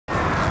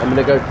I'm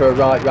gonna go for a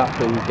right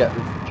wrap and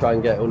try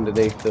and get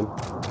underneath them.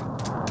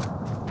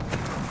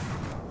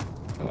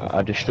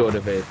 I destroyed a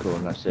vehicle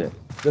and that's it.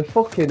 They're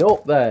fucking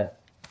up there.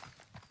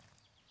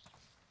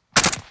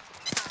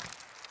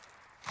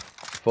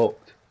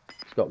 Fucked.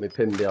 It's got me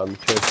pinned behind the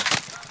tree.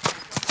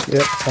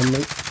 Yep, on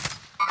me.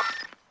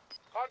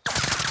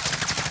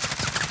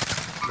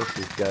 This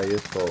is gay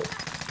as fuck.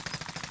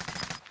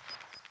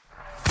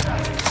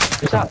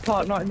 Is that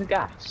part not in the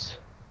gas?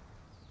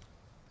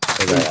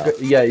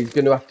 Yeah, he's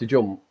going to have to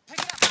jump.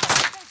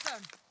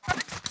 I'm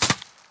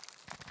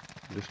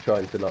just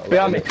trying to not...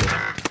 Behind me!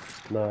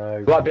 No.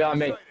 Right behind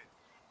me!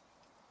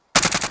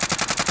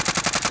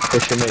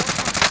 Pushing me.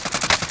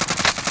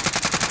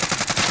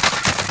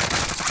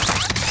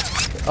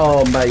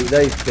 Oh mate,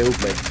 they've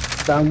killed me.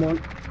 Down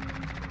one.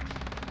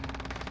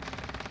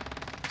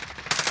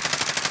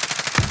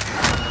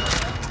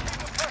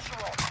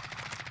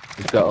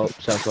 He's got up,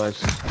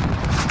 southwest.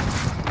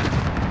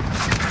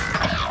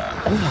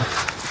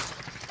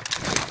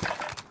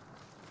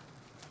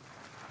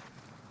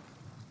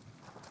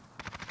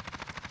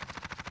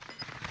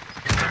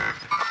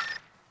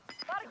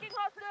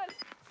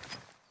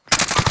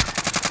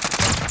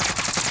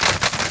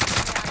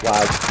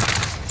 Wow.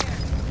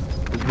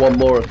 There's one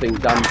more, I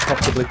think, Dan,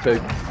 possibly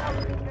two.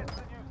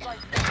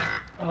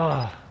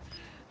 Oh,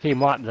 team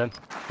wiped them.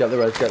 Get the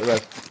res, get the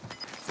res.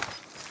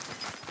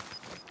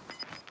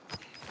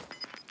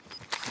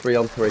 3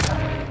 on 3.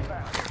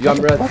 You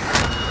haven't res?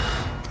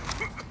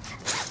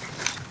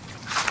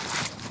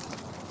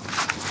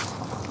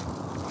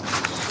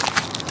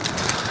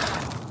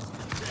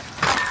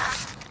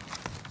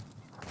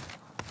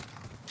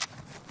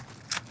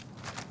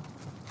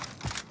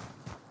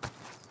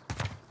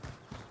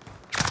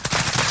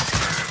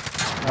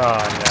 Oh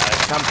no,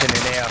 something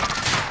in here.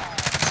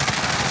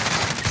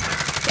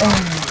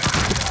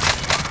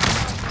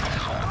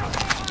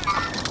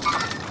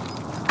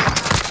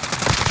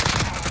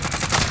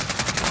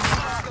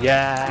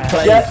 Yeah.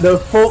 Get the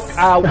fuck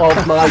out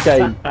of my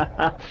game.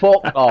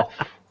 Fuck off.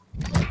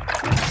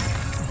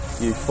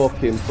 You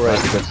fucking prick.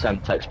 That's a good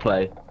Semtex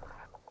play.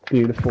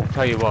 Beautiful. I'll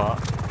tell you what,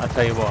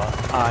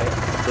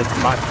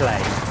 my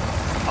play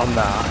on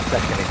that a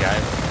second ago,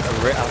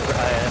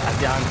 a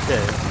down 2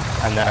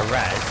 and then a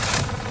red,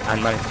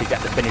 and managed to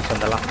get the finish on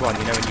the last one.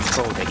 You know when you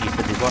called it, you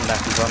said there's one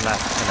left, and that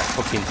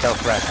fucking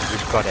self-res, I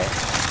just got it.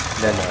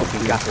 And then the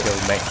fucking gas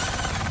killed me.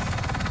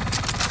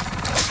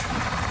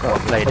 I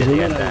played at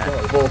the end there.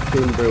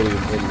 Fucking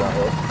brilliant in that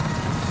one.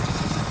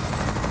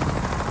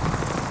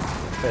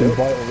 Been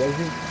white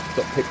already.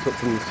 Got picked up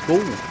from the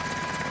school.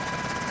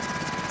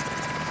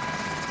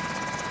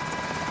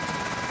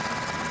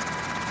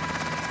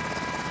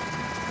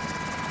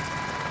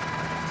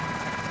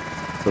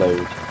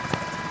 Flowed.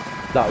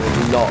 That was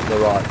not the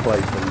right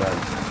place from them.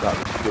 That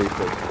was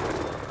stupid.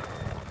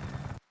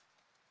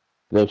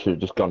 They should have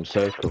just gone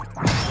circle.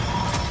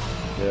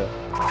 Yeah.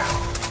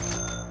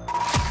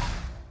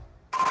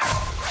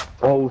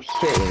 Oh,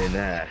 sitting in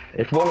there.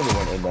 If one of them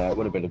went in there, it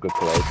would have been a good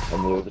play,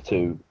 and the other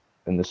two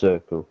in the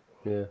circle.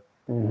 Yeah.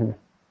 Mm-hmm.